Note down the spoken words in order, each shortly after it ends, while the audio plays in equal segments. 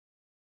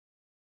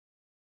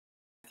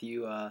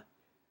Matthew.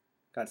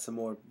 Got some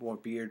more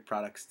beard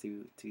products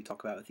to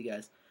talk about with you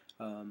guys.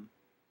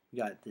 We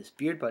got this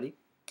Beard Buddy,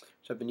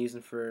 which I've been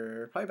using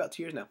for probably about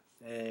 2 years now,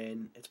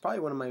 and it's probably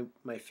one of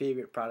my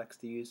favorite products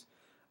to use.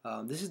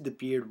 This is the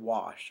Beard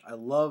Wash. I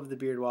love the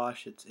Beard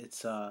Wash. It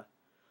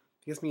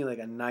gives me like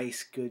a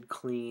nice, good,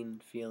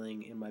 clean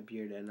feeling in my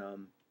beard,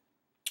 and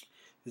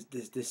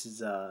this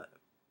is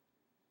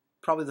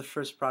probably the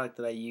first product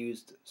that I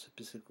used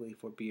specifically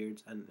for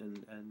beards, and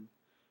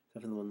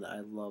definitely the one that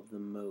I love the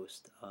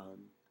most.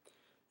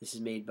 This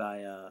is made by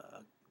a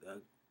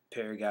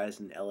pair of guys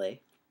in LA.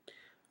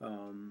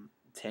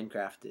 It's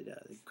handcrafted.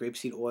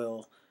 Grapeseed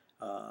oil,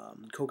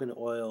 coconut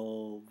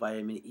oil,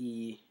 vitamin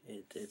E.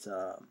 It's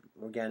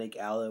organic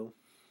aloe,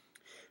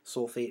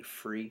 sulfate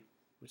free,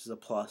 which is a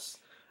plus,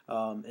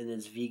 and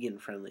it's vegan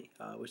friendly,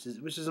 which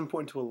is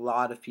important to a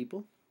lot of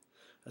people,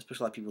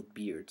 especially a lot of people with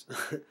beards.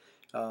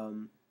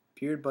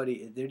 Beard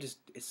Buddy,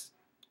 it's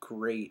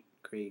great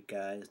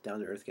guys,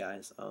 down to earth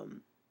guys.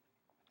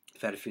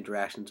 I've had a few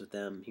interactions with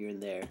them here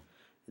and there,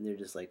 and they're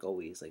just like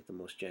always like the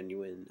most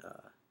genuine,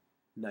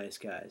 nice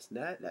guys.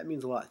 And that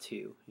means a lot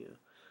too.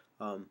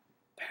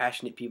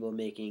 Passionate people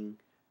making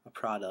a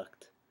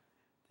product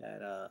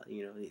that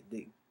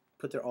they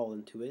put their all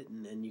into it,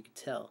 and you can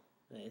tell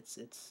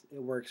it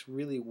works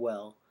really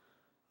well.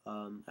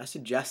 I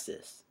suggest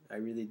this. I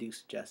really do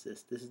suggest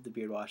this. This is the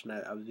beard wash, and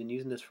I've been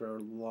using this for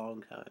a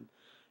long time.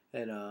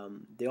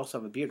 And they also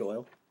have a beard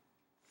oil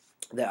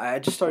that I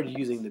just started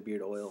using the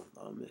beard oil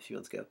a few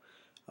months ago.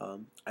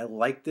 I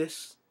like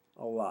this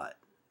a lot.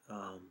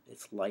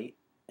 It's light,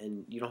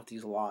 and you don't have to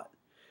use a lot.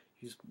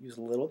 Use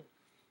a little.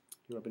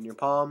 You rub in your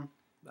palm,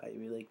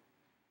 maybe like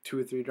 2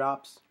 or 3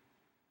 drops.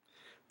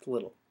 It's a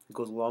little. It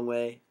goes a long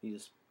way. You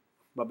just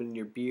rub it in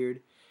your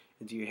beard,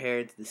 into your hair,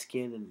 into the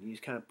skin, and you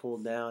just kind of pull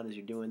it down as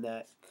you're doing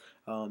that.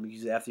 You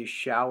use it after you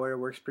shower. It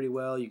works pretty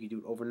well. You could do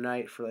it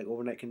overnight for like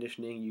overnight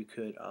conditioning. You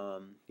could,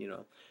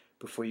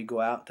 before you go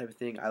out type of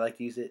thing. I like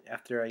to use it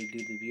after I do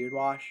the beard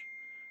wash,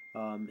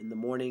 in the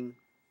morning,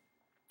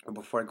 or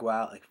before I go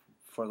out, like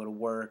before I go to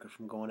work or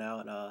from going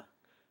out,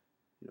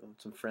 with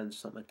some friends or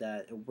something like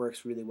that. It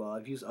works really well.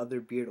 I've used other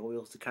beard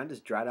oils to kind of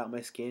just dry out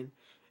my skin,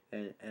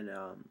 and it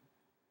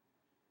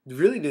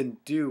really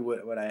didn't do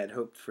what I had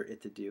hoped for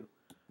it to do.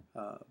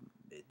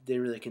 It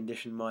didn't really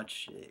condition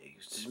much. It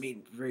just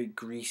made very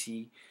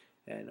greasy,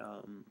 and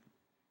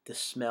the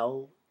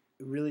smell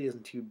really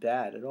isn't too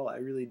bad at all. I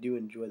really do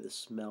enjoy the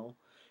smell.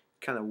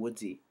 Kind of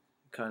woodsy,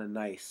 kind of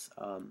nice.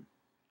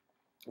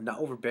 Not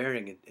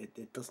overbearing.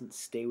 It doesn't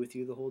stay with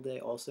you the whole day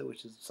also,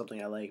 which is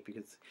something I like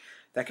because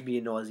that could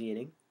be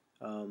nauseating.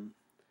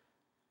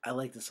 I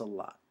like this a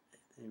lot.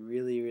 It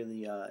really,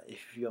 really,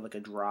 if you have like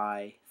a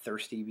dry,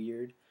 thirsty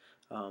beard,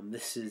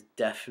 this is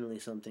definitely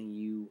something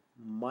you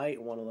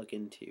might want to look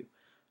into.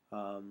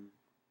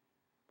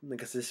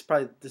 Like I said,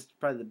 this is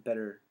probably the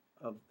better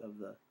of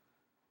the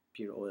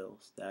beard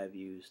oils that I've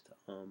used.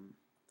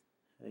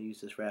 I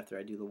use this right after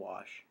I do the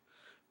wash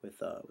with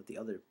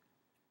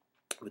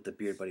the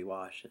Beard Buddy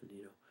wash, and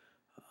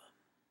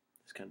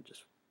just kind of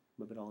just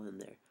rub it all in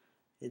there.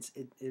 It's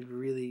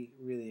really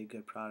a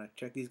good product.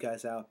 Check these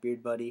guys out,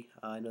 Beard Buddy.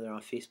 I know they're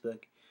on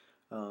Facebook.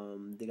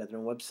 They got their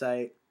own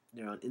website.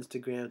 They're on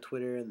Instagram,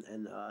 Twitter,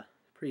 and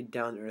pretty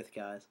down to earth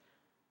guys.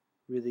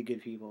 Really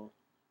good people.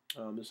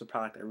 This is a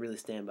product I really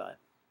stand by.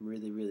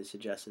 Really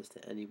suggest this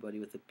to anybody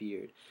with a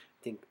beard.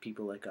 I think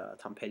people like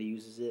Tom Petty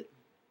uses it.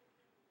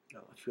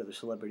 A few other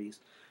celebrities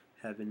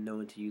have been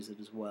known to use it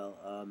as well.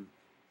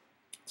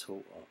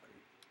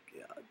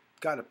 Yeah,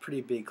 got a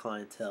pretty big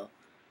clientele,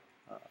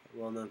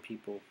 well-known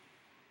people.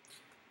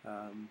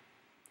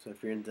 So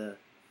if you're into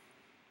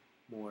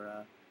more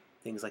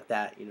things like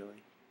that,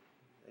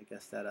 I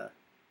guess that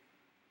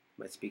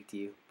might speak to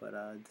you. But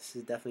this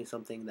is definitely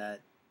something that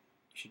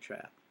you should try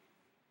out.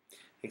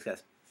 Thanks,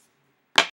 guys.